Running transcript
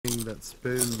that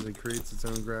spins and creates its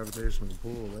own gravitational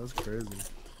pull. That's crazy.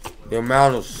 The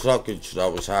amount of suckage that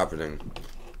was happening.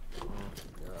 Oh my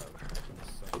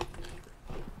god.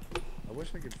 I wish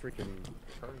I could freaking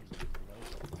charge this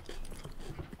device.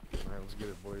 Alright, let's get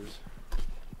it, boys.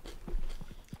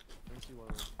 Let me see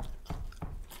what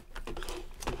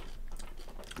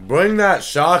Bring that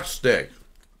shock stick.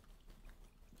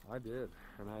 I did,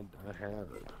 and I have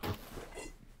it.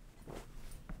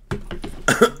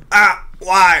 Ah,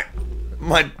 why?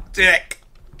 My dick.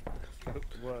 It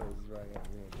was right at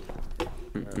me.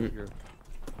 Alright, here.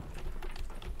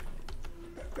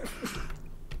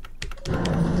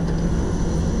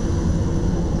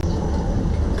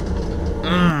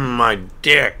 My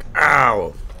dick.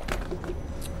 Ow.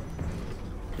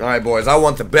 Alright, boys. I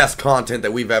want the best content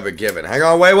that we've ever given. Hang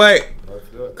on, wait.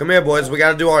 Come here, boys. We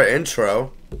gotta do our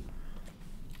intro.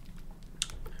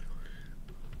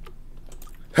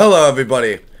 Hello,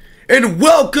 everybody. And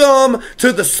welcome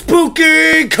to the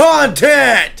spooky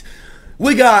content.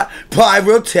 We got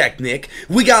pyrotechnic.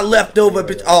 We got leftover.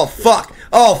 Oh, fuck.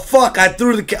 Oh, fuck. I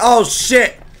threw the. Oh,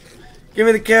 shit. Give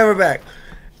me the camera back.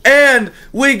 And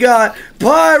we got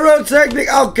pyrotechnic.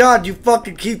 Oh, God. You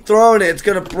fucking keep throwing it. It's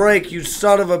going to break, you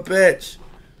son of a bitch.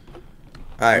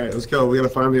 All right. Let's go. We got to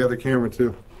find the other camera,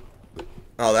 too.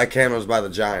 Oh, that camera's by the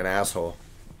giant asshole.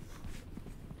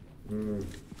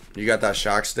 You got that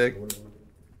shock stick?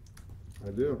 I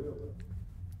do.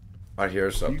 I hear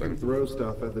something. You can throw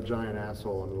stuff at the giant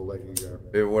asshole and it'll let you go.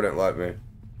 It wouldn't let me.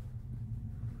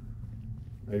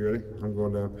 Are you ready? I'm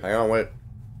going down. Hang on, wait.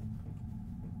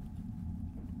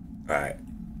 Alright.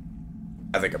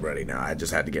 I think I'm ready now. I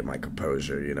just had to get my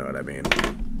composure, you know what I mean?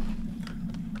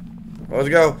 Let's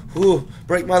go. Ooh,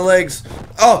 break my legs.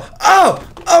 Oh,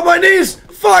 my knees!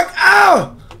 Fuck,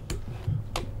 ow!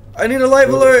 I need a life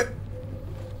alert.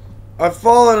 I've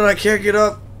fallen and I can't get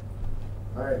up.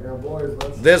 Alright, now boys,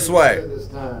 let's this way. This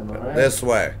time, all right? This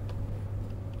way.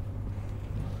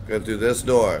 Go through this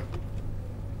door.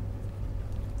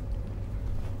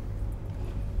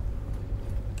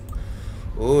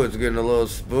 Oh, it's getting a little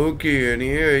spooky in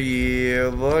here, yeah,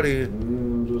 buddy.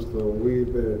 Just a wee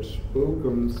bit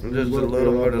spookums. Just a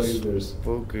little bit of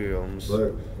spookyums.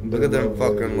 Look at them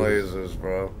fucking lasers,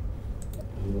 bro.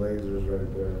 Lasers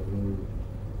right there.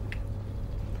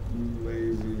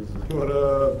 Lazies. What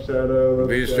up, Shadow?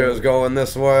 Bistro's going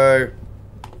this way.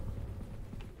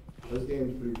 This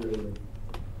game's pretty crazy.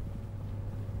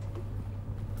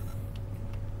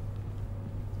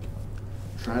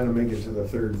 Trying to make it to the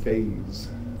third phase.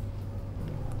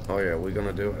 Oh yeah, we're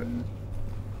gonna do it.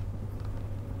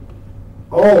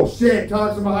 Oh shit!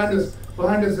 Toxin behind us!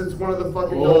 Behind us! It's one of the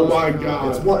fucking dogs. Oh my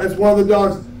god! It's one of the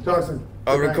dogs. Toxin.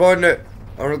 I'm recording it.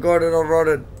 I'm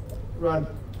running. Run.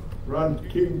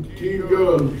 Keep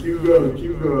going,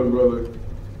 brother.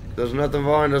 There's nothing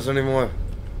behind us anymore.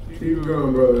 Keep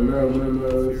going, brother. No,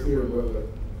 let's see it, brother.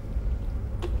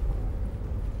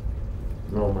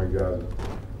 Oh my god.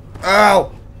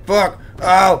 Ow! Fuck!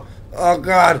 Ow! Oh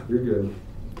god! You're good.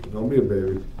 Don't be a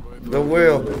baby. The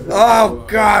wheel. Oh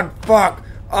god! Fuck!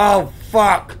 Oh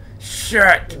fuck!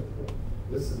 Shit!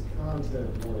 This is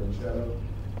content morning, Shadow.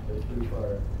 It's pretty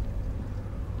fire.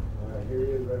 Alright, here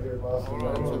he is right here, boss. To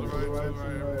the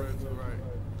right.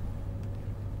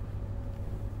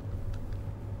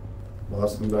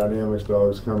 Boston Dynamics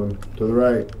dogs coming to the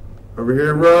right. Over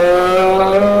here,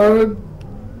 run!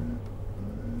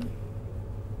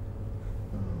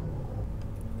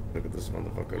 Look at this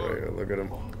motherfucker right here. Look at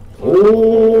him.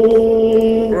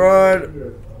 Oh!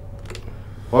 Run!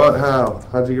 What? How?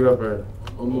 How'd you get up there?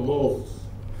 On the bolts.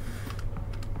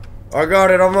 I got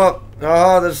it. I'm up.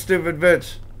 Oh, this stupid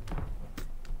bitch.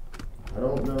 I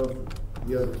don't know if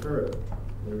he has a turret.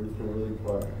 Maybe it's really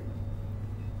quiet.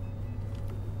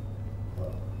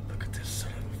 Look at this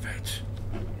son of a bitch.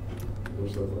 We're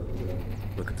so fucking dead.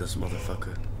 Look at this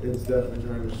motherfucker. It's definitely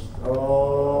trying to.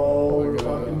 Oh, we're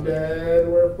fucking dead.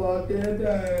 We're fucking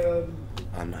dead.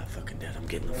 I'm not fucking dead. I'm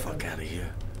getting the fuck out of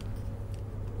here.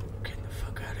 I'm getting the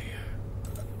fuck out of here.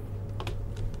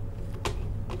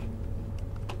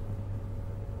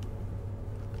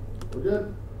 We're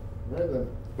good. All right then.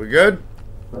 We good?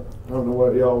 I don't know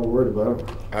what y'all were worried about.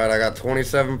 Alright, I got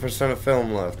 27% of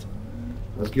film left.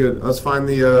 That's good. Let's find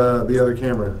the other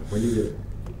camera. We need it.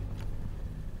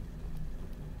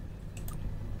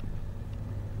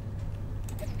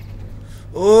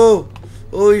 Oh!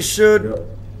 Oh, he should. Yep.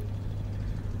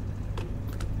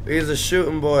 He's a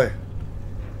shooting boy.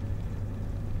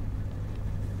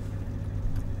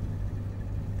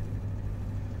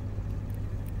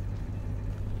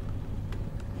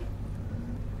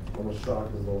 Almost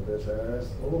shocked his little bitch ass.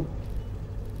 Oh.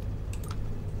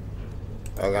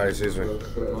 Oh god, he sees me.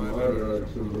 That's that in my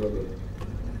direction, brother.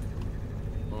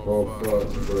 Oh, fuck,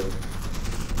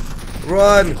 bro.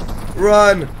 Run!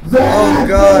 Run! Oh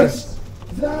god!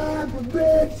 Zap,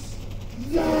 bitch!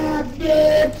 Zap,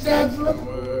 bitch! That's what...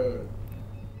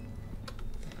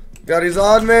 God, he's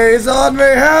on me! He's on me!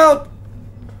 Help!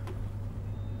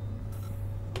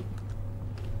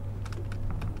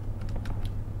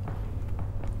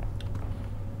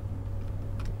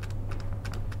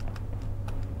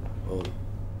 Oh.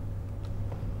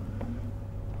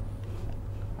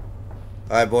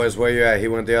 Alright, boys, where you at? He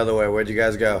went the other way. Where'd you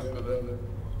guys go?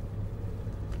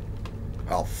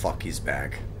 Oh, fuck, he's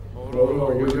back. Hold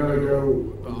on, we gotta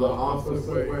go the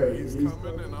opposite way. He's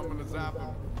coming and I'm gonna zap him.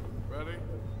 Ready?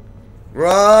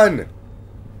 Run!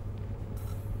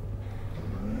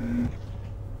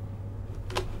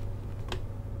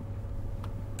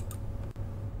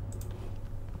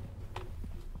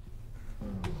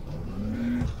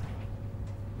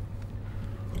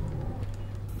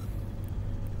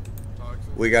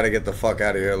 We gotta get the fuck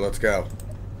out of here. Let's go.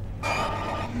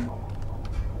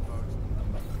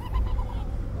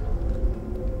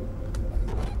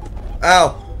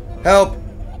 Ow! Help!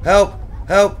 Help!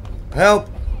 Help! Help!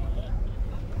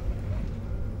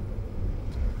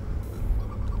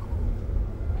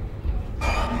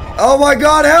 Oh my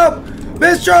god, help!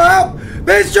 Mr. Help!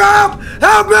 Mr. Help!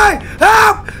 Help me!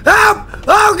 Help! Help!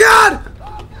 Oh god!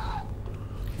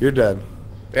 You're dead.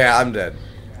 Yeah, I'm dead.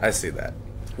 I see that.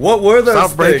 What were those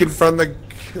Stop breaking things? from the...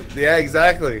 Yeah,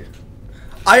 exactly.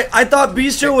 I thought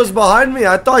Bistro was behind me.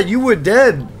 I thought you were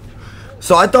dead.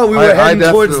 So I thought we were heading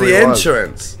towards the definitely was.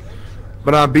 entrance.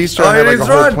 But Bistro Oh, had like he's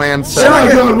a whole run. plan Oh set my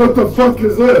Shut up. god, what the fuck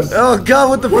is this? Oh god,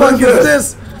 what the What fuck is is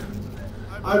this? this?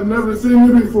 I've never seen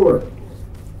you before.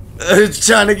 It's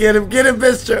trying to get him. Get him,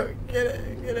 Bistro. Get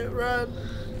it, run.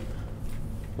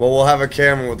 Well, we'll have a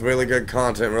camera with really good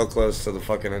content real close to the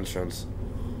fucking entrance.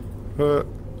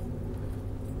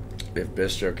 If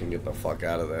Bistro can get the fuck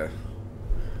out of there.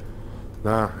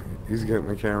 Nah, he's getting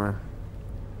the camera.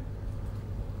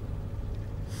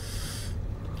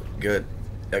 Good.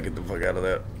 Yeah, get the fuck out of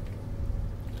there.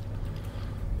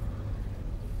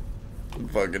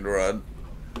 Fucking run.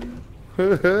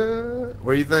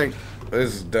 What do you think?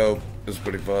 This is dope. This is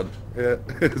pretty fun. Yeah,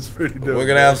 it's pretty dope. We're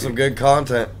gonna have some good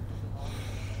content.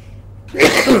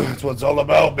 That's what it's all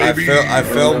about, baby. I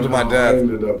filmed my I death.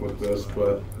 ended up with this,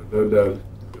 but they're dead.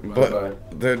 Bye-bye.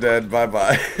 But they're dead. Bye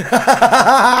bye.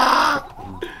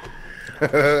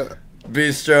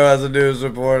 Bistro has a news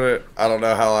reporter. I don't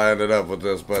know how I ended up with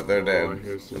this, but they're Oh,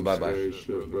 here's dead. some Bye bye. scary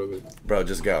shit, brother. Bro,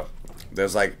 just go.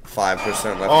 There's like 5%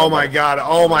 left. Oh on my that. god,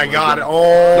 oh my god, Not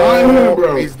oh, here,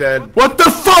 bro. he's dead. What the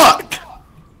fuck?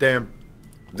 Damn.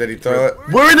 Did he throw it?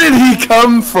 Where did he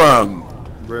come from?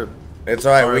 Rip. It's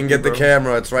alright. We can get the bro.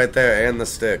 camera. It's right there and the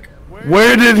stick.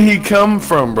 Where did he come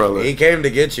from, brother? He came to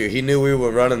get you. He knew we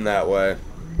were running that way.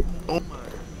 Oh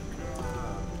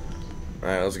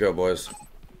Alright, let's go, boys.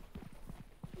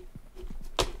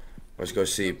 Let's go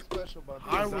sheep.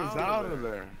 I was out of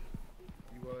there.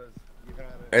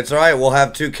 It's alright. We'll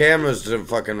have 2 cameras to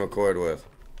fucking record with.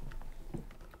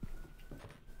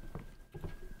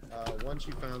 Once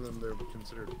you found them, they're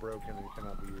considered broken and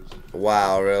cannot be used.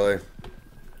 Wow, really?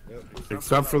 Yep.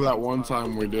 Except for that one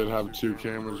time we did have 2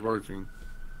 cameras working.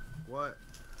 What?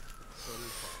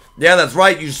 Yeah, that's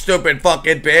right, you stupid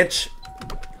fucking bitch.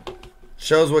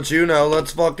 Shows what you know.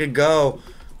 Let's fucking go.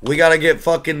 We gotta get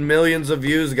fucking millions of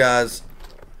views, guys.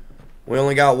 We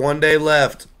only got 1 day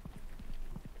left.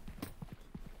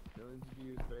 Millions of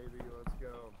views, baby. Let's go.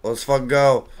 Let's fucking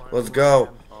go. Let's go.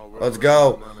 Let's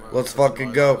go. Let's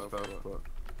fucking go.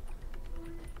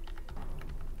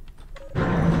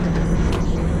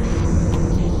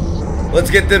 Let's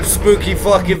get them spooky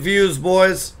fucking views,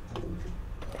 boys.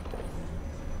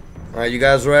 Alright, you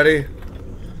guys ready?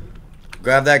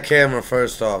 Grab that camera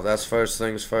first off. That's first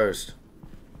things first.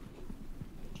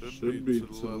 Should be to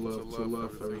the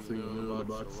left, everything in the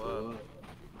box to the left.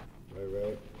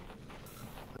 Right.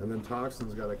 And then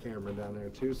Toxin's got a camera down there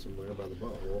too, somewhere by the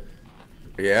butthole.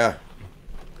 Yeah.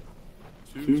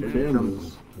 2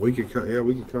 cameras. We could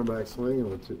come back swinging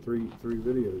with three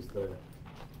videos there.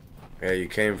 Yeah, you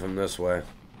came from this way.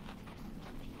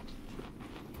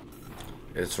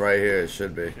 It's right here. It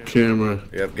should be. Camera.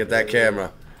 Yep, get that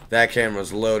camera. That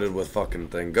camera's loaded with fucking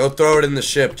thing. Go throw it in the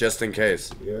ship just in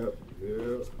case. Yep.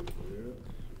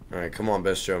 Alright, come on,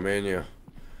 Bistro, me and you.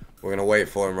 We're gonna wait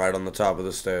for him right on the top of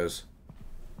the stairs.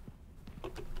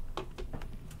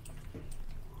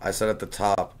 I said at the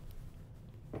top.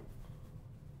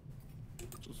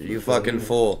 You fucking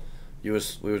fool. We were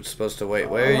supposed to wait.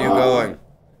 Where are you going?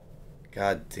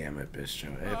 God damn it,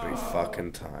 Bistro. Every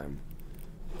fucking time.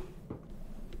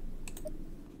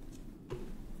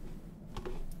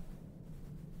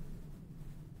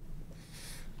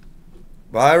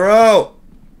 Pyro!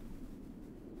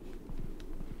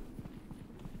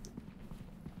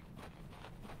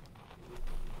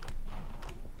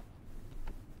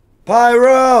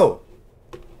 Pyro!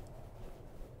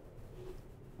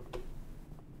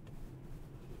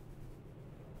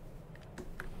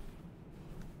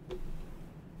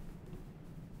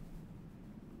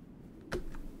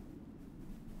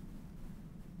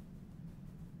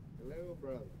 Hello,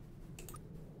 brother.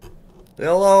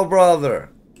 Hello, brother.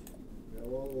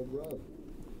 Hello, brother.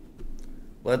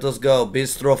 Let us go.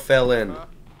 Bistro fell in.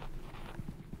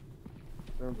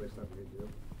 Sounds like something you do.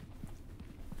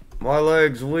 My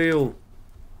legs wheel.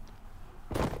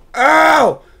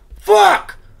 Ow!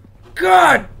 Fuck!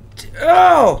 God!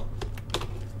 Ow!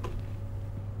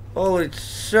 Holy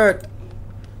shit!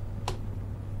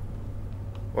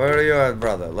 Where are you at,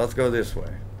 brother? Let's go this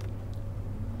way.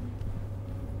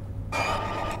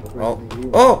 Oh!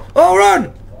 Oh! Oh!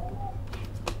 Run!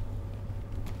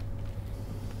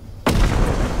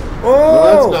 Well,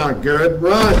 Oh! that's not good.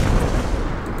 Run!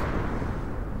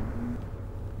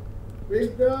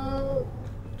 Big dog!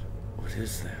 What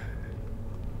is that?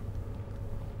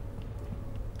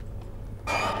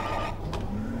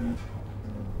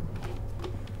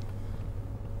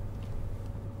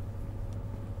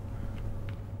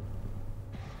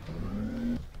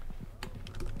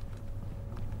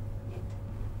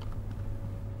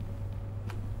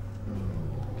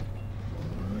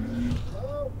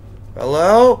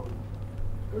 Hello?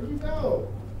 Where'd you go?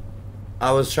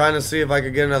 I was trying to see if I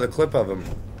could get another clip of him.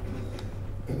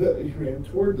 You ran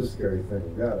toward the scary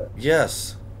thing. Got it.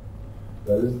 Yes.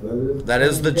 That That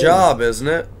is the job, isn't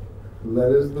it?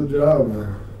 That is the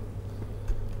job.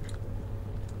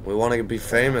 We want to be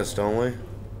famous, don't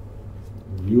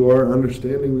we? You are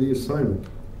understanding the assignment.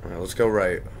 Alright, let's go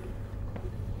right.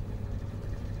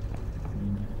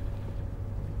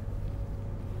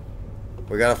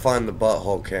 We gotta find the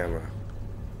butthole camera.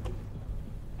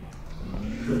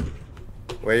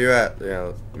 Where you at?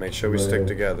 Yeah, make sure we stick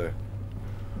together.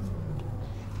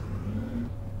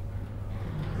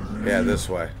 Yeah, this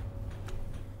way.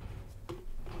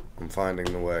 I'm finding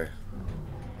the way.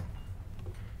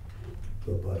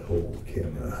 The butthole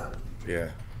camera. Yeah.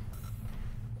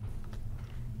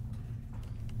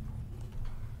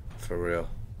 For real.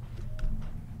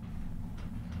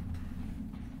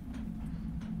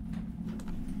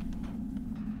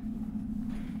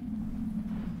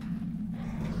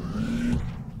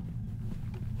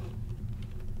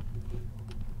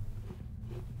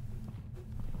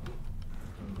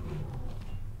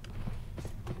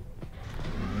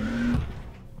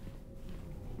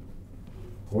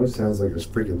 Always sounds like there's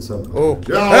freaking something. Oh,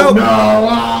 Oh help! no!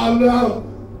 Oh no!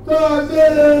 Don't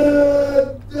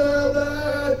it!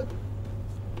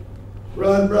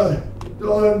 Run, brother!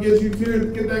 Don't let him get you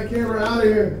too. Get that camera out of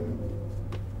here.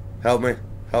 Help me.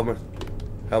 Help me.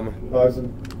 Help me.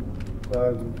 Dawson.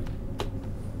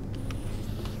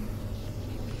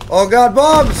 Oh god,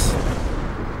 bombs!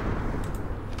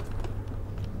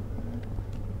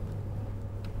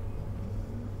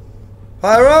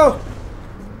 Pyro!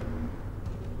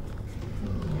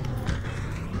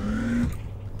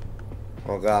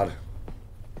 Oh god.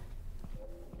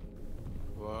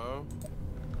 Hello?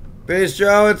 Peace,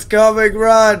 Joe, it's coming,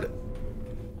 run!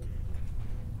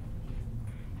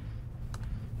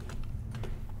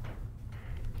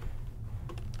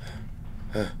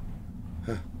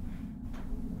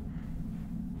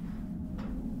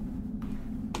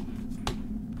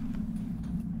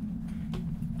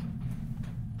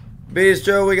 Beast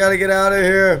Joe, we gotta get out of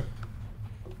here.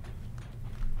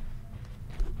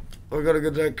 We gotta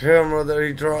get that camera that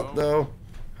he dropped, though.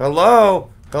 Hello?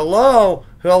 Hello?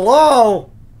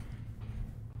 Hello?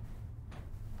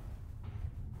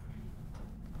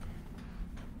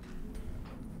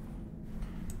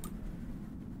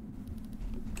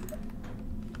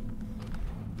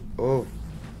 Oh.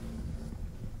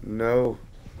 No.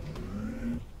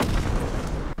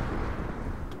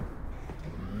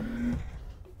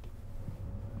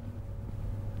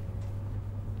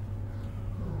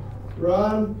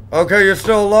 Run! Okay, you're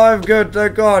still alive? Good,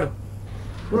 thank God.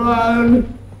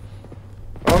 Run!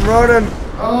 I'm running.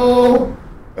 Oh!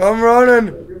 I'm running.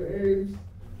 The grenades!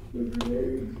 The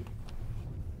grenades!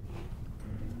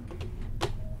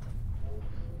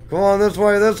 Come on, this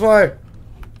way, this way.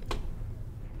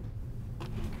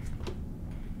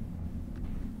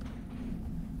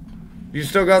 You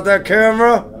still got that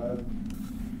camera?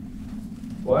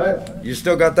 What? You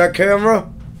still got that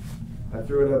camera? I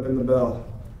threw it up in the bell.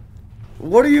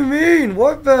 What do you mean?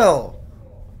 What bell?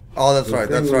 Oh, that's The right,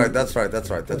 that's thing right, was- that's right, that's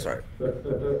right, that's right.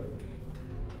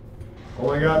 Oh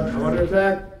my god, I'm under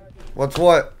attack. What's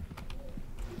what?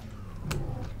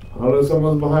 I don't know,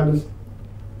 someone's behind us.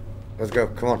 Let's go.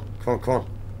 Come on. Come on. Come on.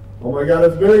 Oh my god,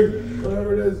 it's big!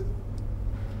 Whatever it is.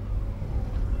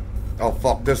 Oh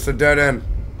fuck! This is a dead end.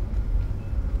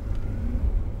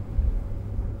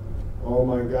 Oh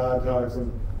my god,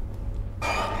 Toxin.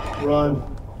 Run.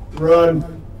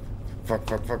 Run. Fuck!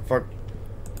 Fuck! Fuck! Fuck!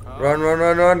 Run! Run!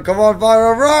 Run! Run! Come on,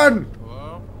 Pyro! Run!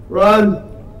 Hello? Run!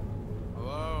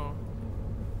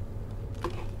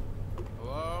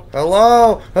 Hello?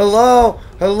 Hello? Hello! Hello!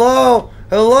 Hello!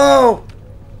 Hello!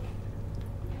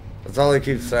 That's all he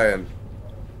keeps saying.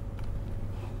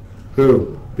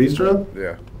 Who? Bistro?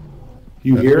 Yeah.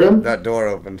 You hear him? That door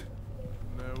opened.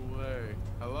 No way.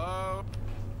 Hello?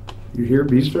 You hear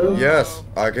Bistro? Yes,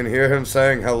 I can hear him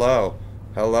saying hello.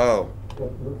 Hello.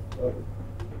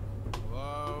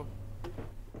 Hello?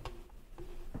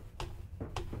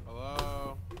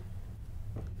 Hello?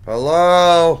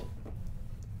 Hello?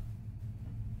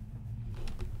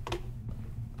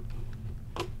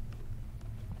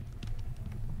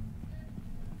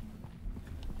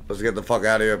 Let's get the fuck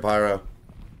out of here, Pyro.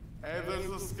 Hey, there's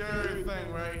a scary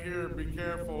thing right here. Be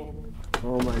careful.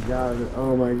 Oh my god,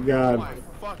 oh my god. Oh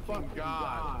my fucking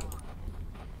god.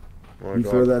 Oh my You God.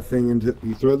 throw that thing into,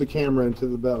 you throw the camera into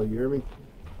the bell, you hear me?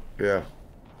 Yeah.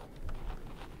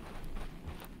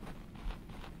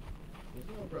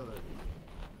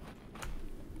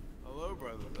 Hello,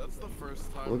 brother. That's the first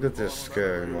time. Look at this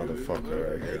scary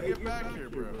motherfucker right here. Get back here,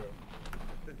 bro.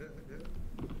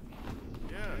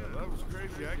 Yeah, that was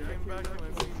crazy. I came back and I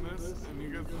seen this, and you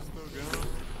guys are still going.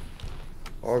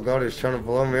 Oh God, he's trying to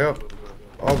blow me up.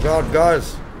 Oh God,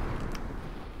 guys.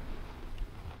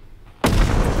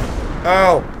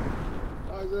 Ow.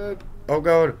 Oh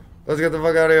God. Let's get the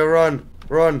fuck out of here. Run.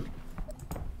 Run.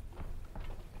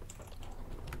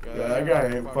 Yeah, that guy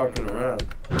ain't fucking around.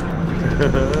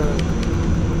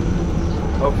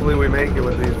 Hopefully we make it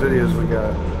with these videos we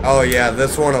got. Oh yeah,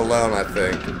 this one alone, I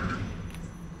think.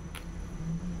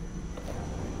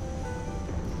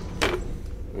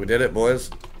 We did it,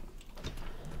 boys.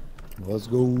 Let's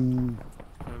go. Kind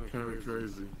of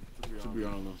crazy, to be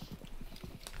honest.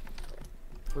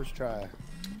 First try.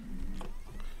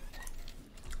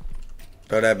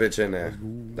 Throw that bitch in there.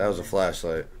 That was a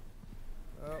flashlight.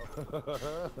 Spit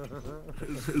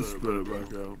it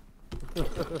back out.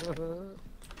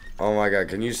 Oh my God,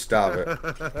 can you stop it?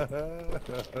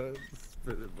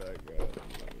 Spit it back out.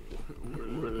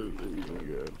 Where did it even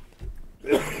go?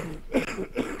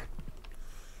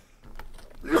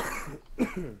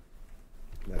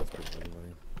 That's pretty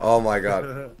funny. Oh my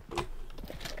God.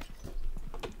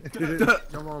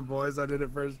 Come on, boys, I did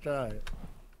it first try.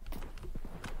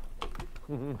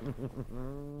 You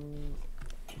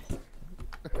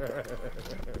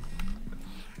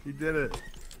did it.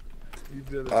 You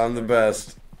did it. I'm the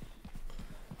best.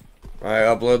 Alright,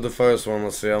 upload the first one.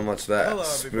 Let's see how much that Hello,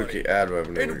 spooky everybody. ad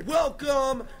revenue. And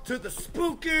welcome to the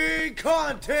spooky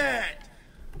content.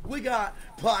 We got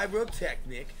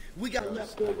pyrotechnic. We got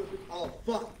leftover. Oh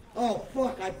fuck! Oh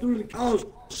fuck! I threw the. Oh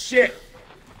shit!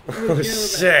 Oh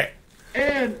shit!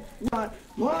 And we got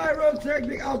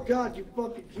pyrotechnic. Oh god! You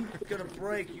fucking keep gonna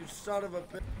break. You son of a.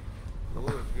 Oh,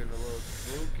 it's getting a little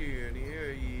spooky in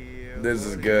here. Yeah. This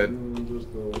is good. Just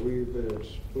a wee bit of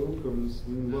spookums.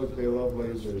 Look, they love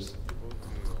lasers.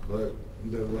 Look,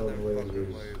 they love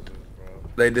lasers.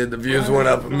 They did. The views went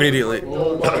up immediately.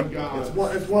 Oh my god.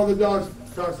 It's one of the dogs.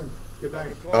 Toxin, get back.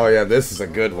 Oh yeah, this is a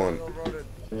good one.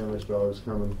 Sandwich dog's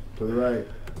coming to the right.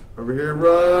 Over here,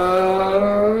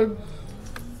 run!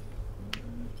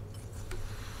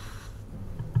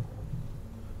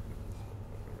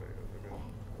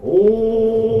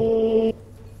 Oh!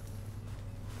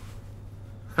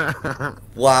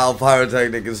 Wow,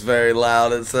 pyrotechnic is very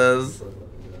loud. It says.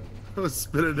 I was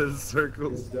spinning in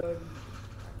circles.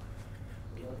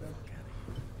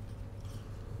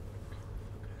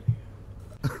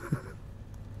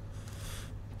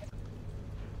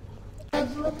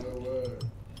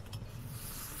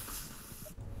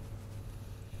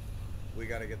 We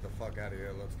gotta get the fuck out of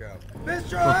here. Let's go.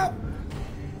 Mr.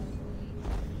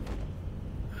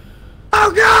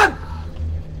 Oh god!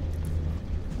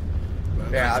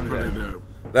 Yeah, I'm pretty dead. dope.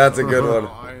 That's a good one.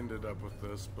 I ended up with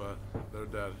this, but they're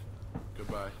dead.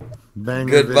 Goodbye.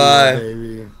 Banger Goodbye. video,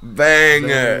 baby. Banger.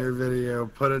 Banger video.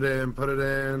 Put it in, put it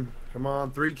in. Come on,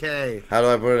 3K. How do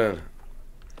I put it in?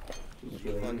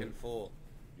 You fucking fool.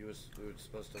 You were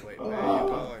supposed to wait. Where are you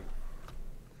going?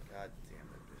 God damn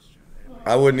it, bitch.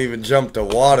 I wouldn't even jump to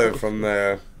water from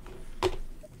there.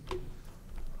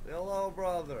 Hello,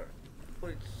 brother.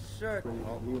 Holy shit.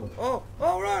 Oh,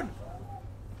 run!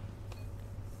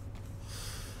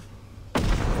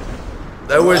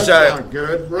 I wish That's I. not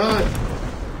good. Run.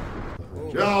 Oh,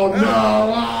 Oh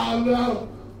no! Oh no!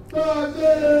 Oh,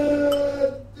 damn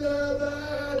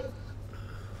it!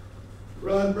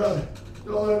 Run, brother.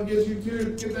 Don't let him get you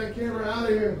too. Get that camera out of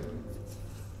here.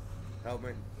 Help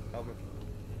me. Help me.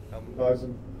 Help me.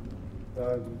 Tyson.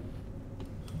 Tyson.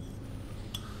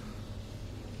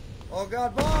 Oh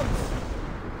God, bombs!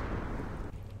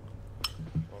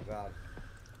 Oh God.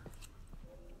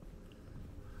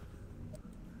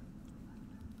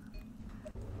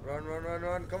 Run, run, run,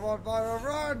 run. Come on, Byron,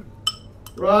 run!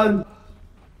 Run!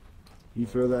 You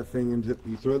throw that thing into,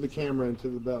 you throw the camera into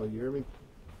the belly, you hear me?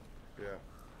 Yeah.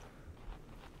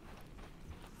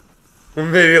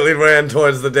 Immediately ran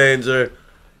towards the danger.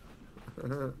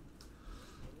 Look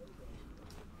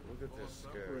at this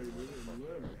scare.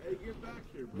 Hey, get back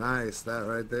here. Nice, that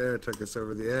right there took us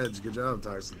over the edge. Good job,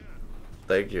 Tyson.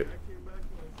 Thank you.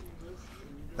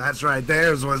 That's right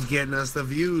there is what's getting us the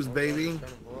views, baby. Trying to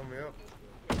blow me up.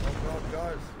 Oh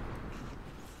God, guys.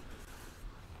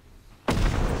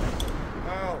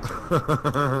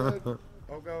 Ow.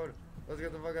 Oh God. Let's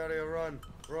get the fuck out of here. Run.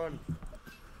 Run.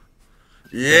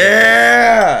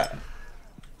 Yeah!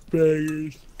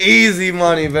 Bangers. Easy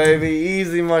money, baby.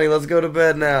 Easy money. Let's go to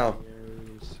bed now.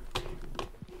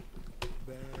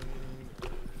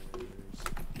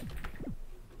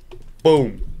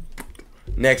 Boom.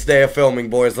 Next day of filming,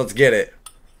 boys. Let's get it.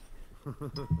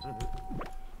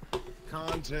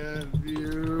 Content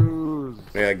views.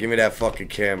 Yeah, give me that fucking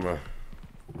camera.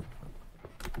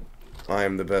 I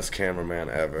am the best cameraman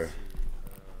ever.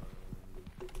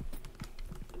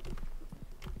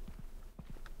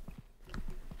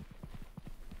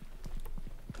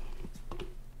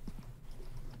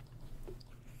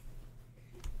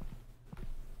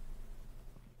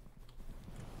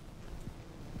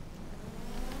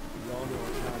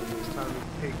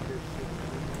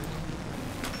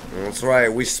 That's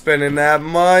right, we spending that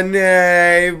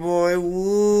money, boy.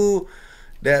 Woo,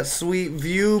 that sweet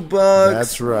view bucks.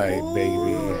 That's right, Woo.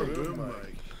 baby.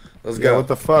 Let's Yeah, go. what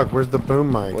the fuck? Where's the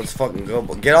boom mic? Let's fucking go.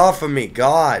 Get off of me,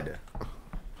 God.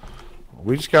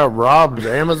 We just got robbed.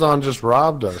 Amazon just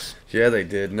robbed us. Yeah, they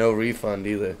did. No refund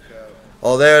either.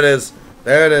 Oh, there it is.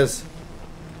 There it is.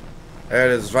 There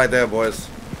it is. It's right there, boys.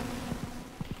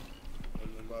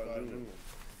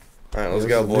 All right, let's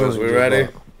go, boys. We ready?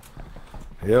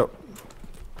 Yep.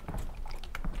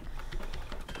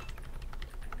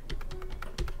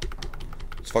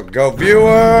 Let's fucking go,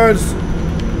 viewers!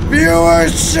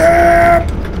 Viewership!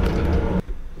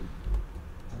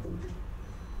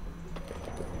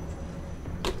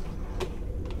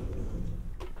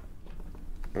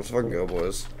 Let's fucking go,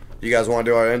 boys. You guys want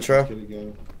to do our intro?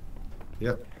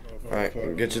 Yep.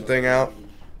 Alright, get your thing out.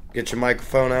 Get your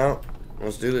microphone out.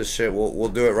 Let's do this shit. We'll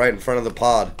do it right in front of the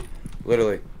pod.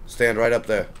 Literally. Stand right up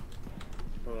there.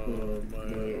 My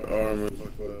arm is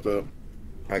fucked up.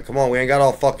 Alright, come on. We ain't got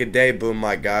all fucking day, boom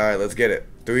mic guy. Alright, let's get it.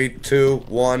 3, 2,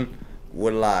 1.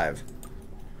 We're live.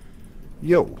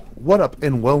 Yo, what up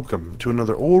and welcome to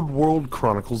another Old World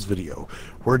Chronicles video.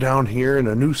 We're down here in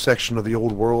a new section of the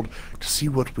Old World to see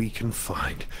what we can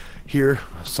find. Here,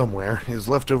 somewhere, is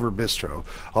Leftover Bistro,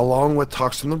 along with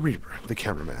Toxinthereaper, the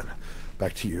cameraman.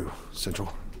 Back to you,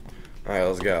 Central. Alright,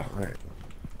 let's go. Alright.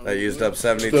 That used up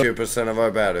 72% of our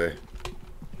battery.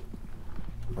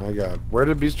 My god. Where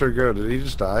did Bistro go? Did he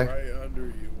just die? Right under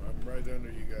you. I'm right under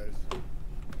you guys.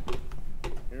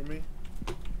 Hear me?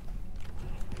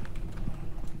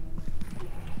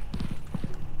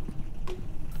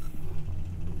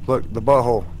 Look, the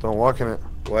butthole. Don't walk in it.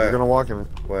 Where? You're gonna walk in it.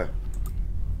 Where?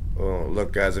 Oh,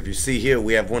 look, guys, if you see here,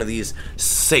 we have one of these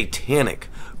satanic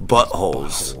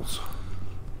buttholes. Buttholes.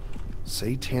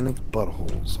 Satanic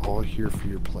buttholes. All here for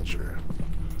your pleasure.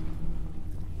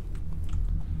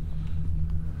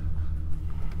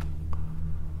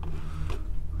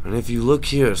 And if you look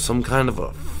here, some kind of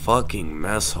a fucking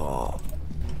mess hall.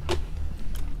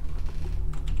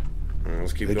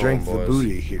 Let's keep They going, drank boys. the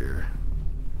booty here.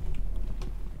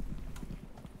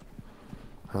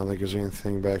 I don't think there's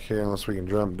anything back here unless we can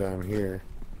jump down here.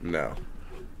 No.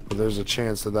 But there's a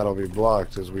chance that that'll be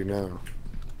blocked, as we know.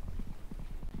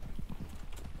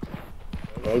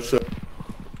 Oh shit.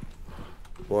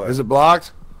 What? Is it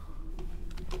blocked?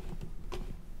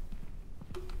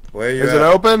 Where you Is at? it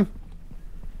open?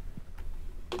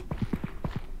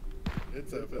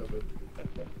 It's open.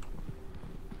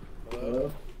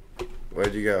 Hello?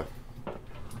 Where'd you go?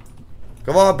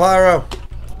 Come on, Pyro!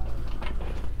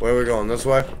 Where are we going? This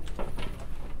way?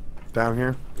 Down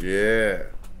here? Yeah.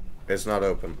 It's not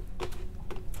open.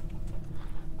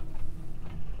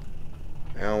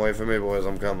 Hang on, wait for me, boys.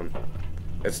 I'm coming.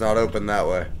 It's not open that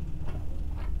way.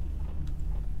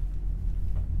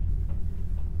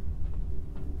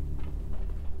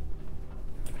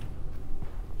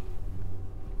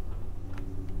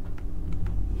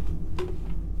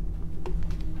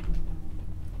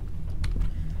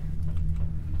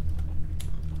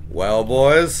 Well,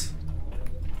 boys.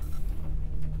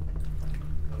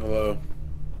 Hello.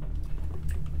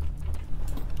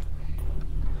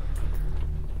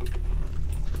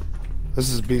 This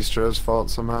is Bistro's fault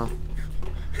somehow.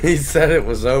 He said it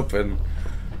was open.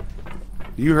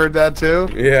 You heard that too?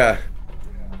 Yeah.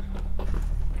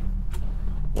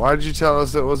 Why did you tell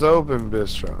us it was open,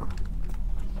 Bistro?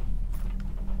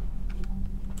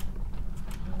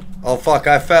 Oh fuck,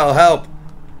 I fell. Help.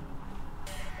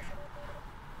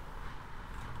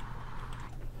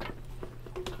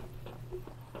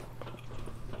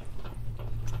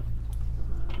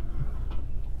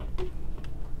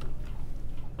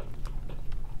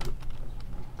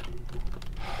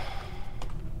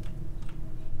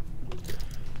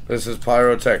 This is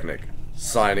Pyrotechnic,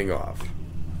 signing off.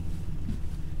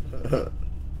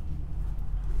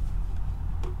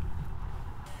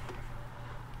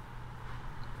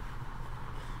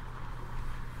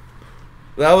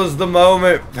 That was the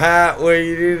moment, Pat, where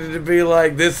you needed to be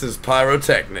like, this is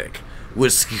Pyrotechnic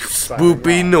with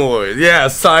spoopy noise. Yeah,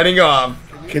 signing off.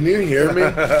 Can you hear me?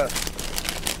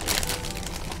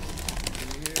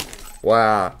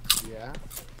 Wow. Yeah.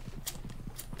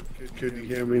 Could you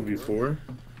hear me before?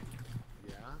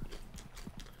 Yeah.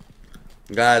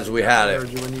 Guys, we had I it. heard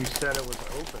you when you said it was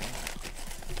open.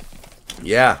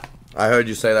 Yeah, I heard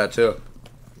you say that too.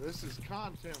 This is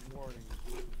content warning.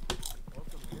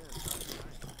 Welcome here.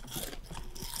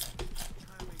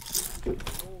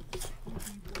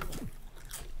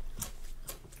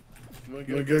 I'm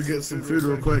gonna go get some food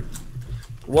real quick.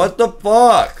 What the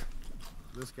fuck?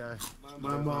 This guy.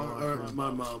 My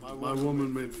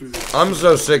woman made food. I'm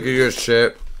so sick of your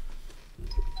shit.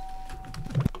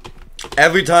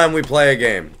 Every time we play a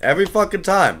game. Every fucking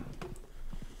time.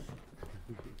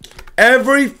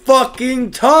 Every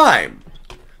fucking time.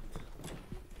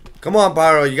 Come on,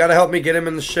 Pyro. You gotta help me get him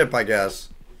in the ship, I guess.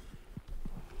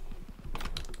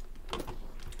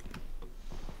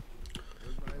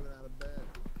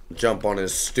 Jump on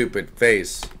his stupid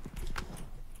face.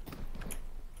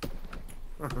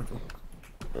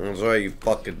 That's right, you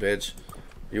fucking bitch.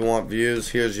 You want views?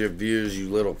 Here's your views, you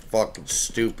little fucking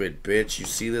stupid bitch. You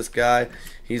see this guy?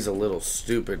 He's a little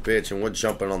stupid bitch, and we're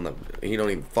jumping on the... He don't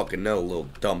even fucking know, little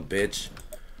dumb bitch.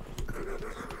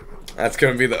 That's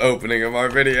gonna be the opening of our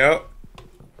video.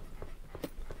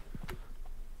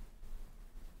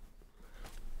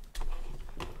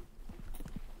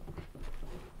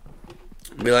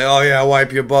 Be like, oh yeah,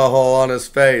 wipe your butthole on his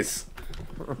face.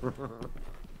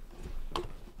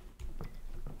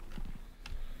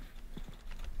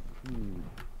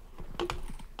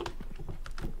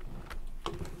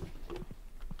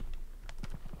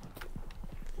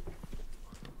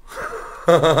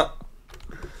 Now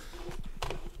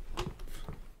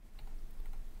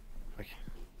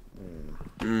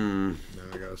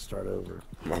I gotta start over.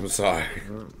 I'm sorry.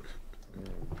 Now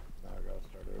I gotta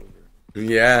start over.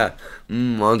 Yeah.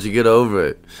 Why don't you get over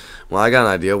it? Well, I got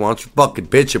an idea. Why don't you fucking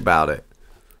bitch about it?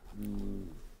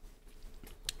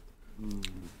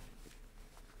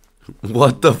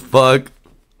 What the fuck?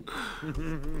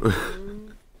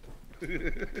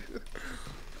 It's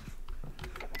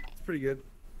pretty good.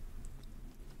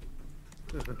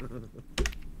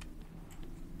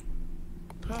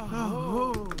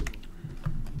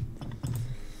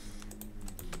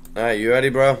 Alright, you ready,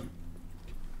 bro?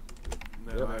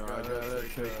 No, I gotta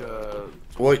take a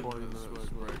Well,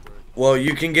 well,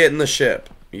 you can get in the ship,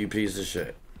 you piece of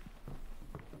shit.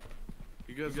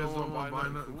 You guys don't want to buy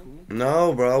nothing cool?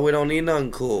 No, bro, we don't need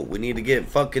nothing cool. We need to get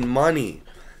fucking money.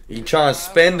 You trying to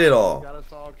spend it all. Got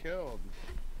us all killed.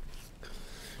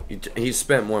 He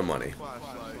spent more money.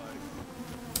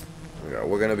 Yeah,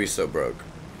 we're gonna be so broke.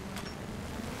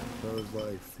 That was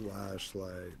like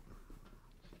flashlight.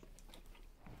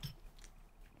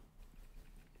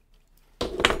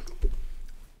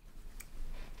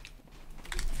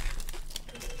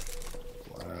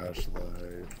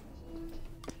 Flashlight.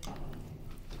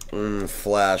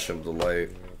 Flash of the light.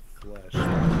 Flashlight.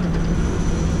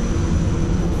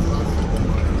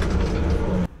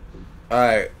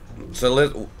 Alright,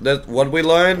 so what we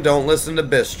learned, don't listen to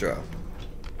Bistro.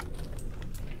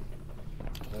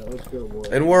 Let's go, boy.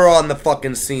 And we're on the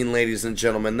fucking scene, ladies and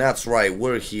gentlemen. That's right,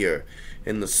 we're here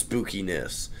in the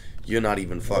spookiness. You're not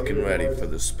even fucking ready for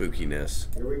the spookiness.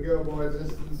 Here we go, boys.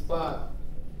 This is the spot.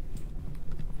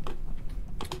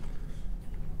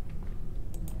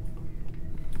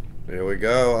 Here we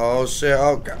go. Oh shit.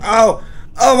 Oh, oh,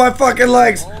 oh my fucking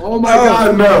legs. Oh my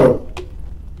God, no!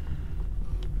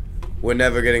 We're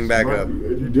never getting back up.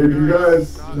 Did you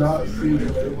guys not see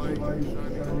the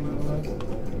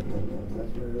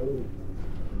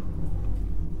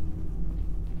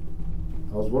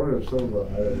I was wondering if some of the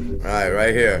items. Alright,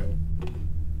 right here.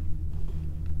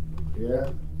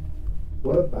 Yeah?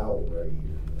 What about right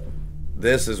here?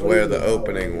 This is What where is the it about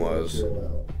opening right here? was. What's it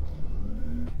about?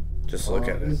 Just look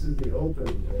at it. This is the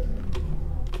opening.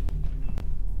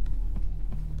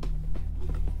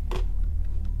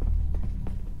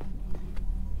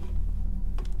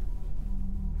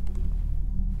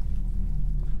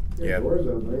 Yeah. Yep. Doors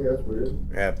opening, that's weird.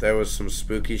 Yeah, if there was some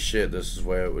spooky shit, this is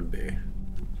where it would be.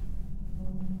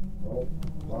 Oh,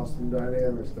 Boston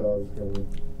Dynamics dog's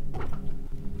coming.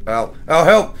 Ow. Oh,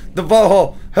 help! The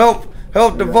butthole! Help!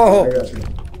 Help the I butthole! got you.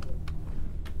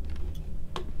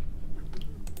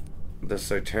 The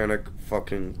satanic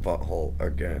fucking butthole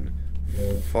again.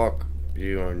 Yeah. Fuck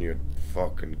you and your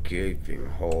fucking gaping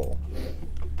hole.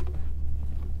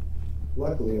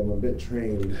 Luckily, I'm a bit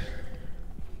trained.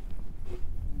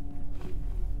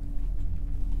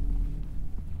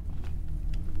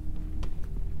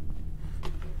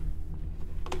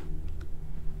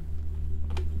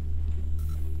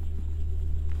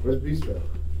 Where's Bistro?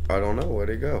 I don't know, where'd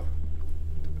he go?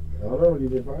 I don't know, you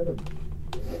didn't find him.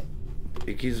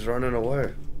 He keeps running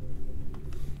away.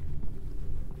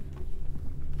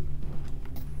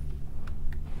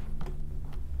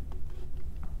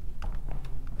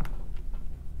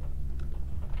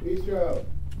 Bistro!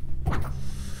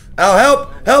 Oh,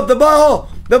 help! Help the butthole!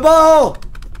 The butthole!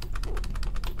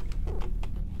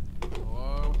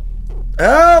 Hello?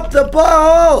 Help the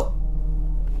butthole!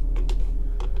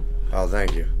 Oh,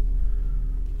 thank you.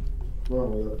 Come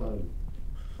on, we gotta find him.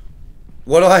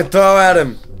 What do I throw at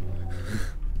him?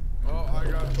 Oh, I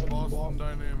got the Boston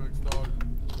Dynamics dog.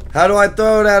 How do I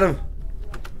throw it at him?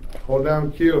 Hold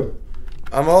down Q.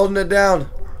 I'm holding it down.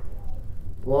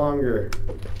 Longer.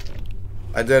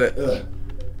 I did it. Ugh.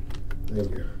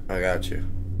 Thank you. I got you.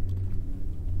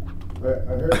 I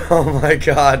heard. Oh my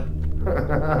god.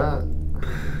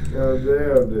 Oh,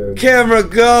 damn, dude. Camera,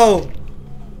 go!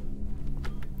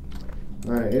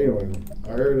 Alright, anyway. I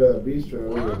heard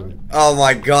Bistro. Oh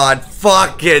my god,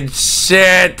 fucking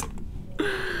shit!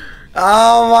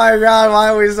 Oh my god, why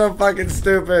are we so fucking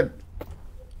stupid?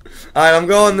 Alright, I'm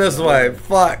going this way.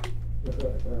 Fuck.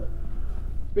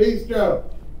 Bistro!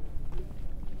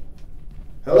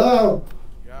 Hello?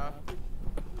 Yeah?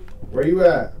 Where you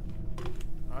at?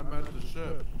 I'm at the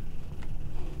ship.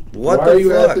 What Why the are you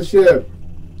fuck? at the ship?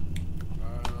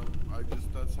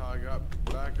 That's how I got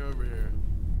back over here.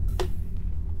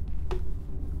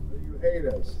 You hate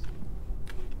us.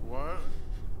 What?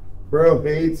 Bro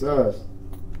hates us.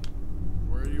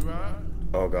 Where are you at?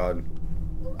 Oh god.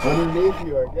 Underneath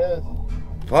you, I guess.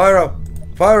 Pyro!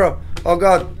 Pyro! Oh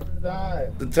god. Die.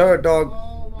 The turret dog.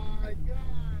 Oh my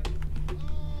god.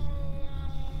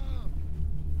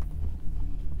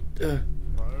 Ugh.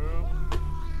 Hello?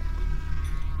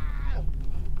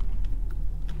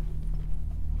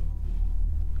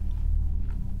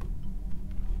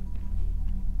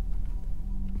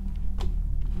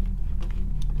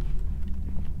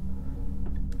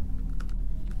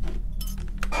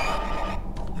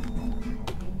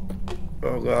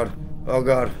 Oh god. Oh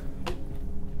god.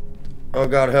 Oh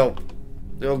god, help.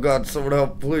 Oh god, someone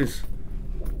help, please.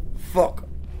 Fuck.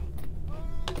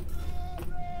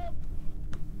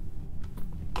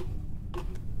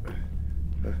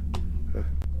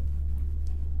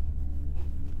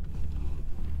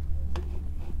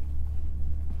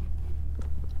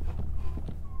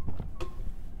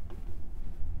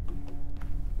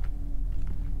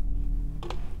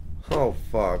 Oh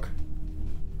fuck.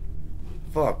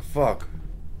 Fuck, fuck.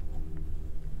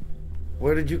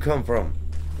 Where did you come from?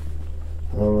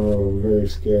 I don't know, I'm very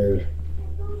scared.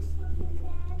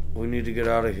 We need to get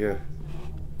out of here.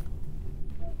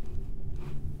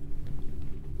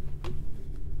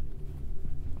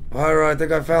 Alright, I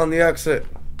think I found the exit.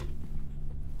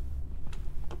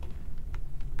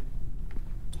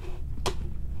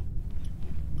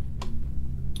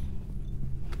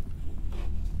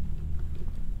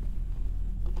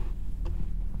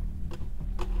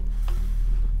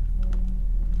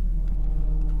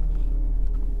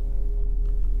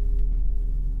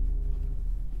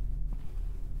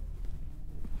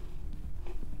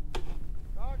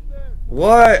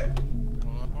 What?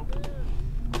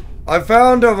 I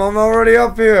found him. I'm already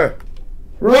up here.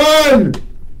 Run!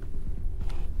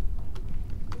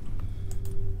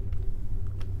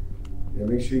 Yeah,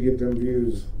 make sure you get them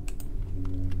views.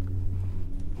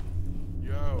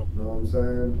 Yo, Know what I'm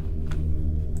saying?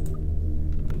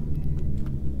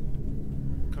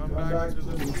 come back to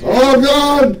the... Oh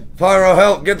god! Pyro,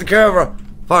 help. Get the camera.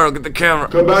 Pyro, get the camera.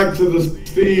 Come back to the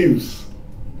Steves.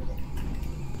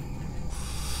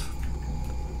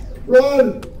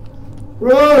 Run!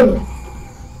 Run!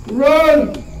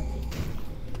 Run!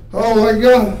 Oh my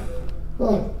god!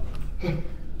 Oh.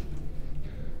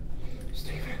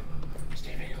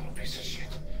 Steven, you little piece of shit.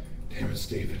 Damn it,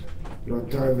 Steven. You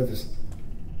don't have time for this.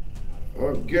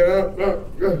 Oh, get up! No,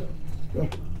 go.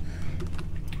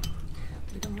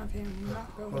 We don't have him. We're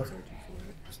not going searching for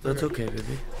it. That's okay,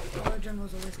 baby. Dollar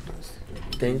General's always closed.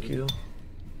 Thank you.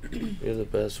 You're the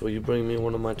best. Will you bring me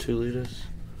one of my 2 liters?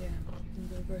 Yeah. You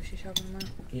go grocery shopping tomorrow?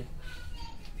 Yeah.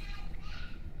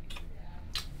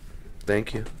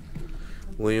 Thank you.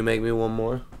 Will you make me one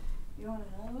more? You want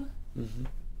another one?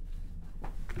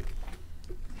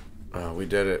 Mm-hmm. We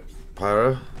did it.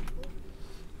 Pyro?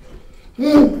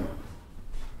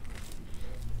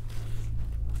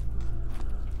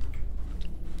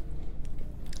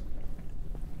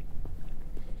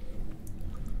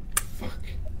 Fuck.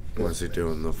 What's he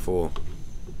doing? The fool.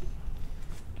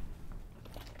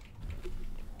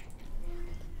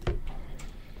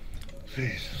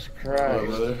 Jesus Alright, Christ.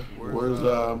 brother. Where's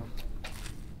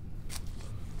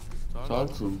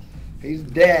Toxin? He's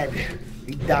dead.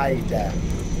 He died.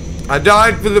 I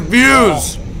died for the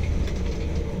views!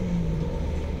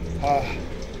 What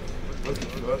the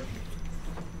fuck?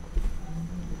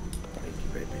 Thank you,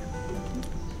 baby.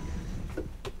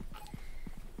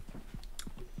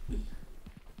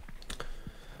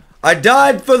 I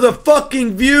died for the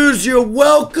fucking views. You're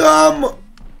welcome.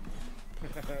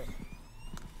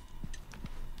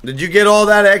 Did you get all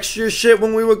that extra shit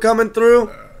when we were coming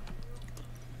through?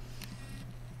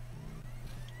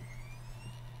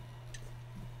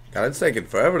 God, it's taking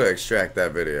forever to extract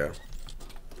that video.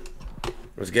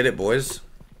 Let's get it, boys.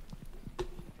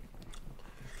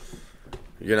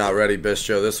 You're not ready,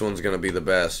 Bistro. This one's gonna be the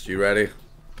best. You ready?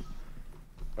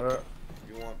 You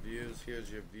want views?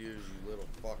 Here's your views, you little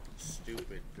fucking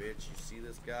stupid bitch. You see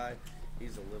this guy?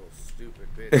 He's a little stupid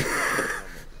bitch.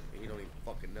 He don't even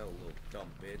fucking know, little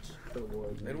dumb bitch.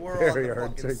 And we're on the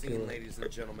fucking scene, ladies and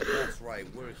gentlemen. That's right,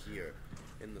 we're here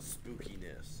in the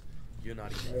spookiness. You're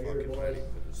not even fucking ready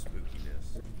for the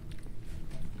spookiness.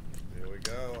 Here we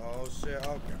go. Oh shit.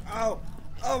 Okay. Oh!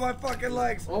 Oh, my fucking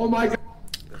legs! Oh my god.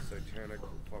 The satanic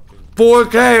fucking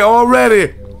 4K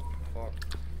already! Fuck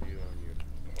you on you.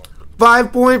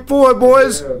 5.4,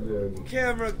 boys! Yeah, dude.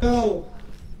 Camera, go!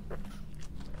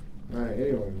 Alright,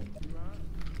 anyway.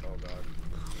 Oh god.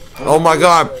 Oh my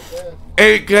god!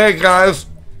 8K, guys!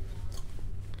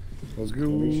 Let's go.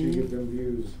 Make sure you get them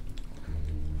views.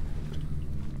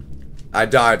 I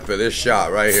died for this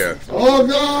shot right here. Oh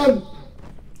god!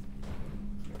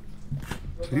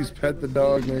 Please pet the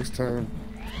dog next time.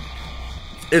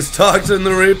 Is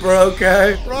Toxinthereaper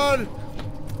okay? Run!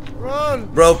 Run!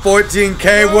 Bro,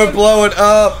 14K, we're blowing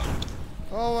up!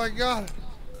 Oh my god!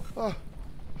 Oh.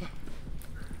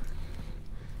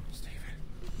 Steven,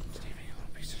 you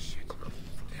little piece of shit.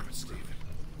 Damn it, Steven.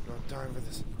 No time for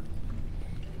this.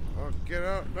 Oh, get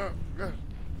out! No, go.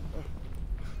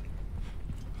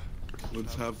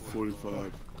 Let's have 45.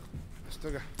 I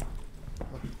still got.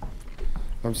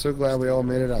 I'm so glad we all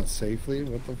made it out safely.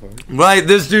 What the fuck? Right,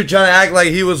 this dude trying to act like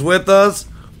he was with us.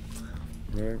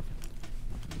 Right.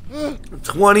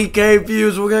 20K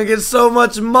views, we're gonna get so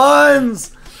much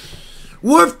muns!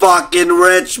 We're fucking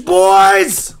rich,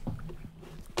 boys!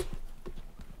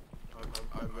 I've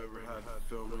ever had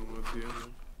filming with you.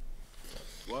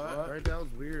 What? Right, that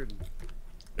was weird.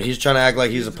 He's trying to act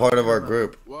like he's a part of our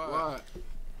group. What?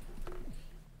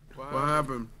 What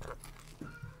happened?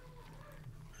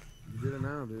 You did it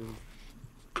now,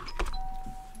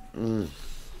 dude.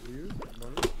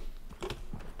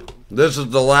 This is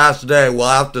the last day. Well,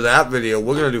 after that video,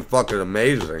 we're gonna do fucking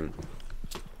amazing.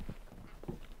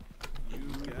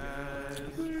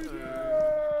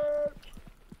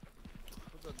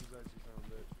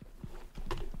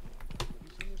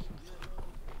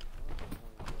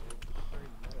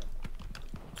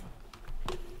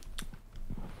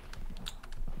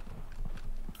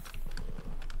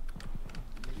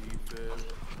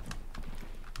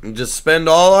 And just spend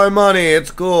all our money. It's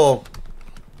cool.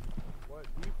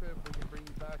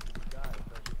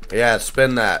 Yeah,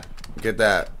 spend that. Get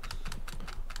that.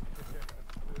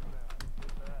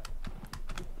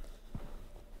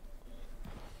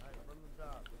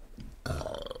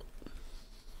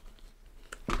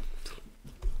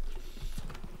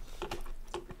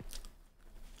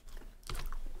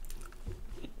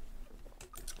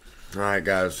 Alright,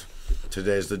 guys.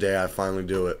 Today's the day I finally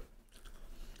do it.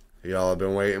 Y'all have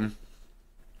been waiting.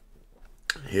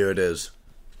 Here it is.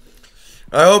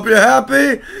 I hope you're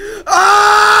happy.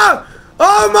 Ah!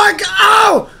 Oh my god!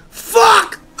 Oh!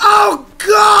 Fuck! Oh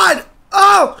god!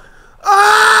 Oh!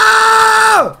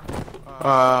 Oh!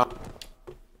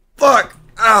 Fuck!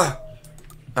 Ah!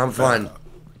 I'm fine.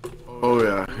 Oh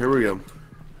yeah, here we go.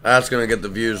 That's gonna get the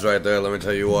views right there, let me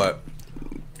tell you what.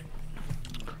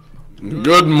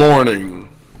 Good morning.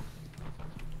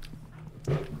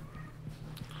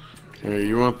 Here,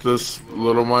 you want this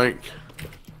little mic?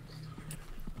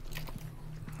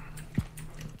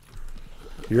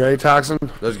 You ready, Toxin?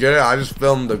 Let's get it. I just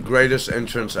filmed the greatest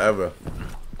entrance ever.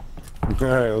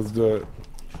 Alright, let's do it.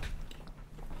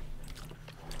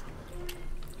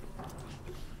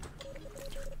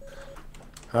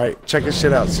 Alright, check this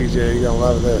shit out, CJ. You're gonna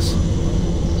love this.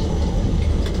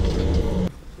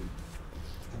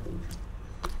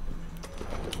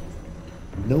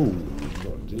 No.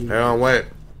 Hang on, wait.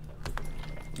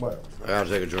 What? I gotta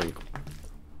take a drink.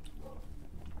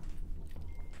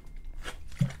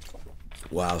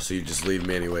 Wow, so you just leave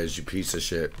me anyways, you piece of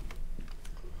shit.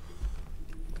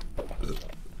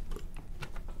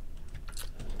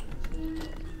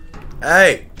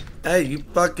 Hey! Hey, you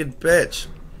fucking bitch.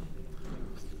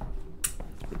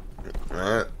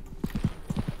 Alright.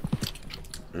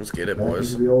 Let's get it, Back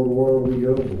boys. into the old world we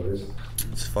go, boys.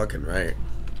 It's fucking right.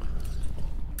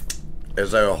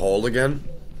 Is there a hole again?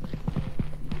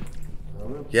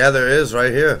 Yeah, there is,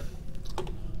 right here.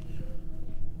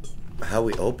 How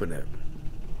we open it?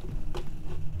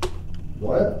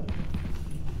 What?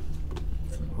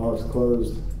 Oh, it's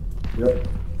closed. Yep.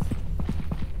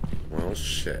 Well,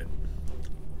 shit.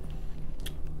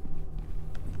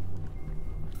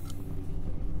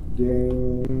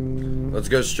 Ding. Let's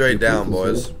go straight down,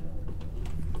 boys.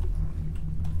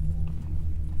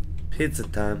 Pizza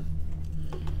time.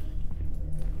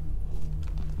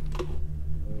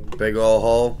 Big ol'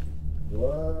 hole.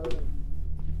 What?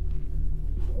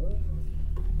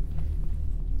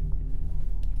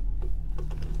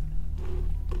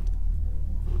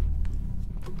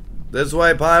 This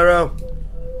way, Pyro.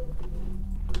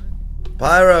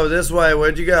 Pyro, this way.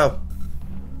 Where'd you go?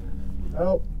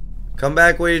 Help. Come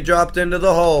back where you dropped into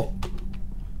the hole.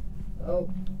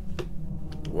 Help.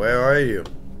 Where are you?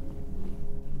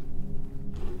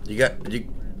 You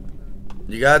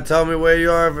gotta tell me where you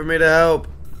are for me to help.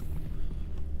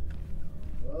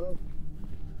 Help.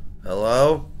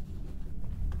 Hello?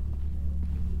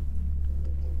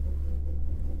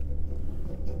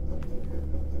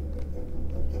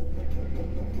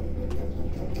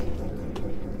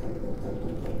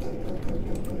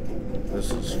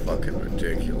 This is fucking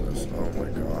ridiculous. Oh my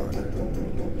god.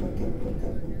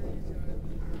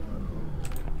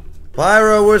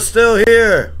 Pyro, we're still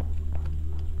here.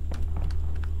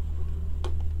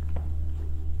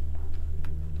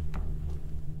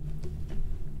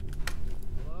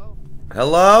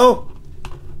 Hello?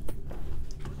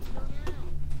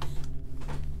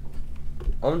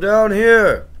 I'm down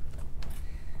here.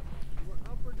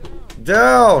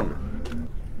 Down.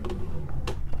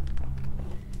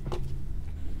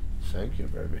 Thank you,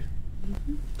 baby.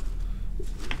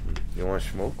 You want to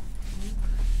smoke?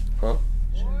 Huh?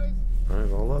 Alright,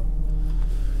 roll up.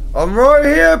 I'm right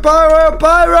here, Pyro!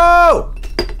 Pyro!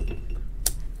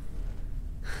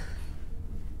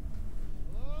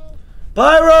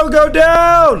 Pyro, go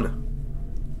down!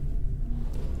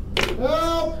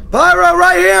 Help. Pyro,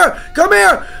 right here! Come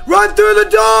here! Run through the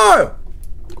door!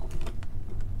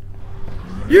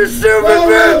 You stupid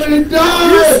bitch!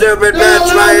 You stupid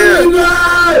bitch right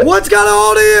here! What's got a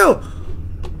hold of you?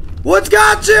 What's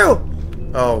got you?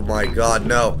 Oh my god,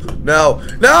 no. No!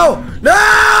 No!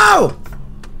 No!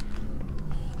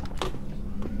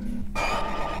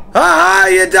 Ha ha,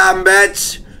 you dumb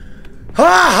bitch! Ha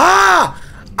ha!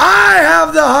 I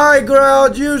have the high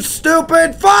ground, you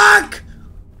stupid fuck!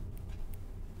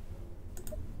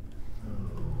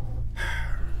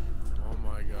 Oh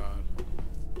my god.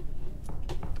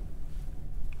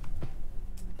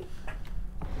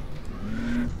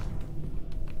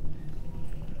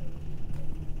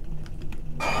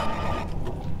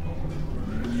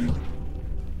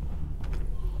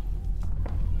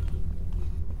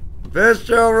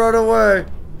 Bistro, run away.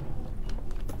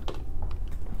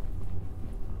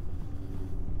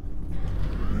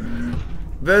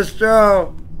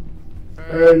 Bistro.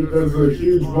 Hey, there's a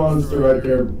huge monster right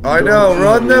there. I know,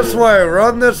 run this way,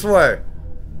 run this way.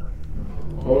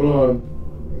 Hold on.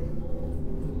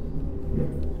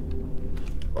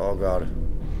 Oh god.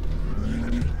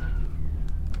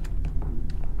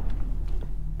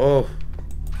 Oh.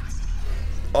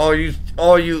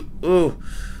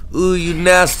 Ooh, you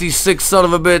nasty sick son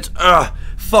of a bitch. Ugh,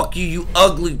 fuck you, you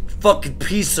ugly fucking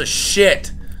piece of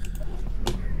shit.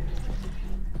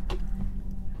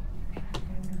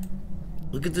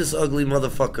 Look at this ugly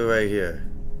motherfucker right here.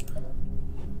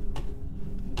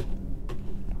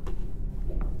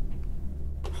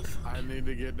 I need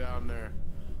to get down there.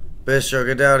 Bistro,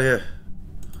 get down here.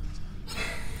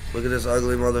 Look at this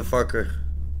ugly motherfucker.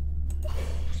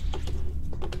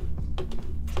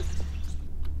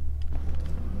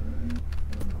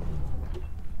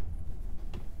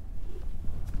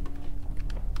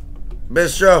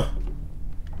 Bistro.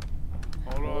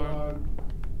 Hold on.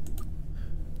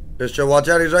 Bistro, watch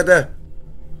out, he's right there.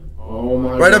 Oh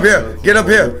my Right up God, here. that's Get up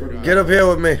all here. I forgot. Get up here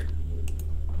with me.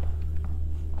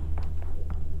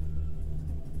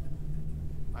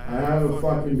 I have a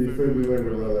fucking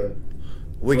defibrillator, brother.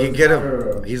 We can Where's get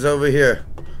Pyro? him. He's over here.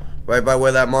 Right by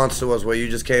where that monster was, where you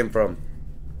just came from.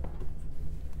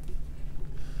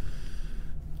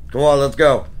 Come on, let's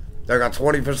go. I got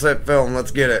 20% film.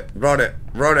 Let's get it. Run it.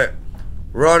 Run it.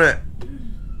 Run it.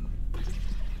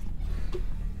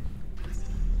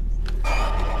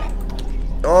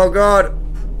 Oh, God.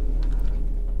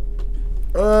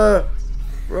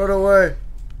 Run away.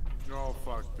 Oh,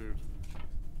 fuck, dude.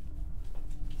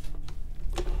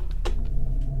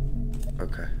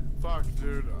 Okay. Fuck,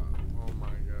 dude. Oh my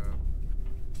god.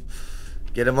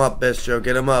 Get him up, Bistro.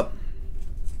 Get him up.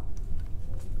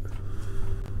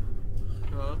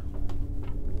 Huh?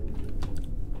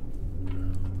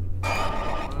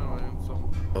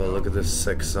 Oh, look at this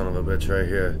sick son of a bitch right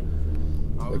here.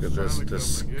 Look at this trying to come and get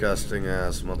disgusting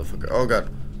ass motherfucker. Oh, God.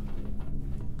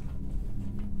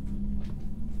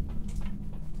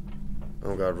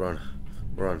 Oh, God, run.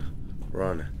 Run.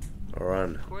 Run.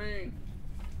 Run. Queen.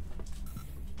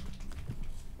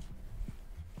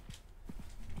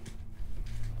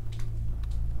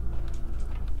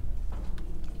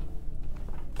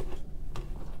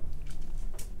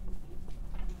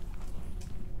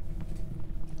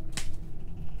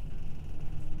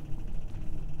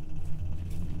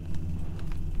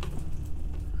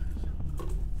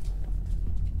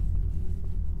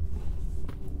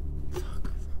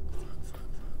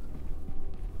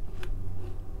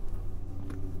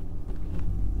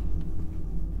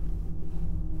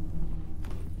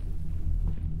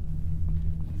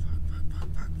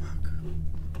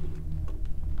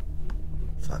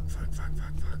 Fuck, fuck, fuck,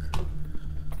 fuck, fuck.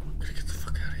 Gotta get the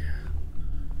fuck out of here.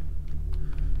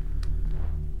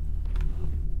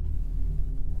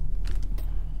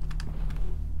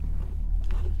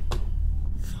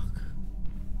 Fuck.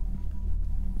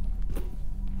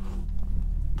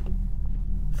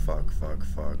 Fuck, fuck,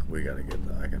 fuck. We gotta get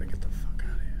I gotta get the fuck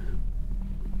out of here.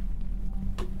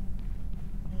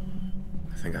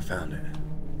 I think I found it.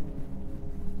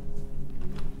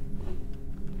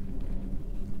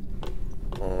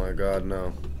 Oh my God,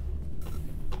 no.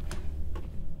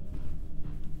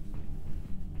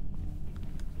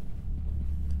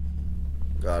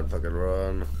 God, fucking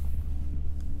run.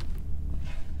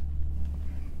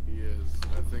 He is.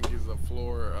 I think he's a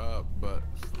floor up, but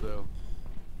still.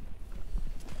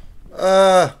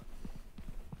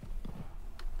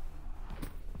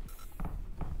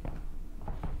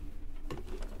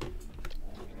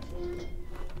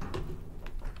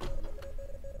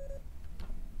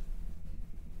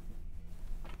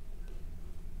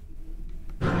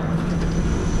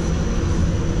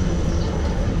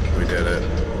 We did it.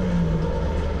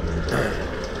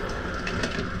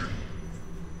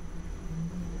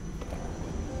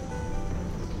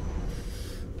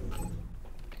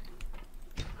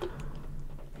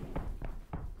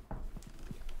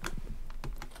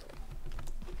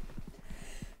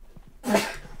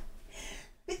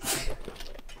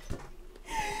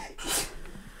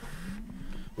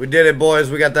 We did it,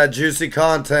 boys. We got that juicy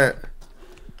content.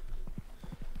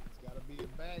 It's gotta be a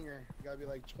banger. It's gotta be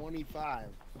like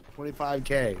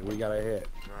 25K. We gotta hit.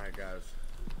 Alright, guys.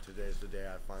 Today's the day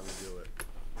I finally do it.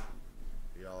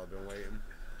 Y'all have been waiting.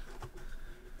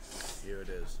 Here it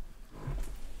is.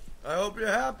 I hope you're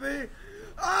happy.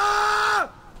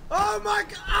 Ah! Oh my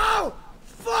God! Oh!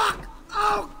 Fuck!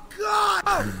 Oh God!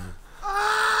 Oh!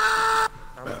 Ah!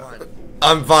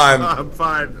 I'm fine. I'm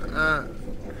fine. I'm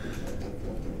fine.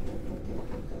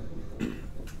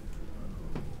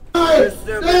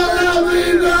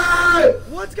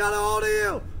 What's got a hold of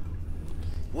you?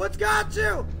 What's got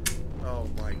you? Oh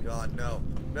my God, no.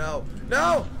 No.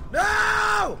 No!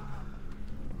 No!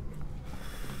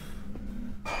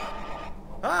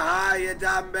 Ha, you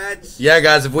dumb bitch! Yeah,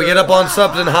 guys, if we get up on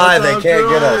something high, they can't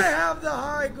get I us. have the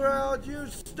high ground, you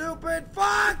stupid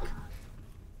fuck!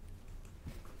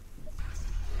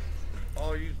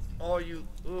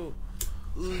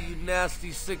 Ooh, you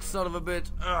nasty, sick son of a bitch.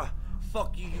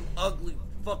 Fuck you, you ugly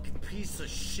fucking piece of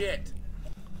shit.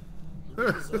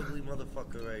 Look at this ugly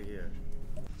motherfucker right here.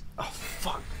 Oh,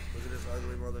 fuck. Look at this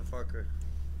ugly motherfucker.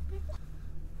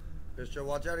 Bistro,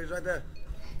 watch out, he's right there.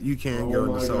 You can't Oh go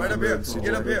my into God. Right up here. self-emergency.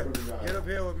 Get up here. Forgot. Get up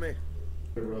here with me.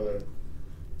 Brother.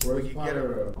 Where's We can get him.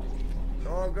 Pyro?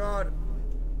 Oh, God.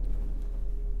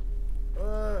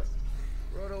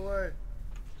 Run away.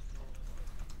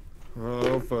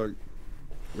 Oh, fuck.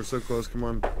 We're so close, come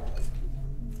on.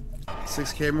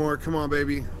 6K more, come on,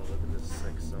 baby. Oh, look at this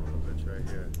sick son of a bitch right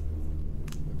here.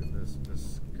 Look at this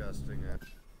disgusting ass.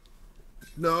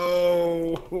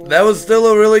 No! That was still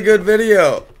a really good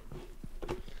video.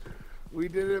 We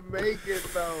didn't make it,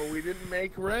 though. We didn't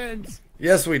make rent.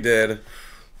 Yes, we did.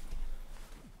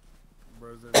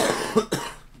 Bro's in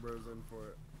for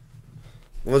it.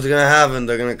 What's gonna happen?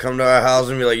 They're gonna come to our house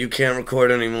and be like, you can't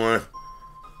record anymore.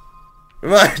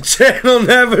 My channel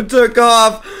never took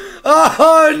off.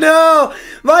 Oh no!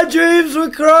 My dreams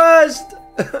were crushed!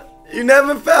 You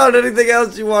never found anything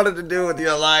else you wanted to do with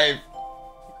your life.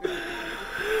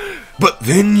 But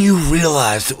then you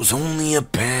realized it was only a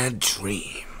bad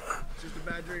dream. It's just a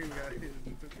bad dream, guys.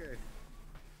 It's okay.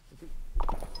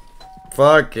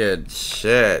 Fucking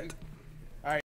shit.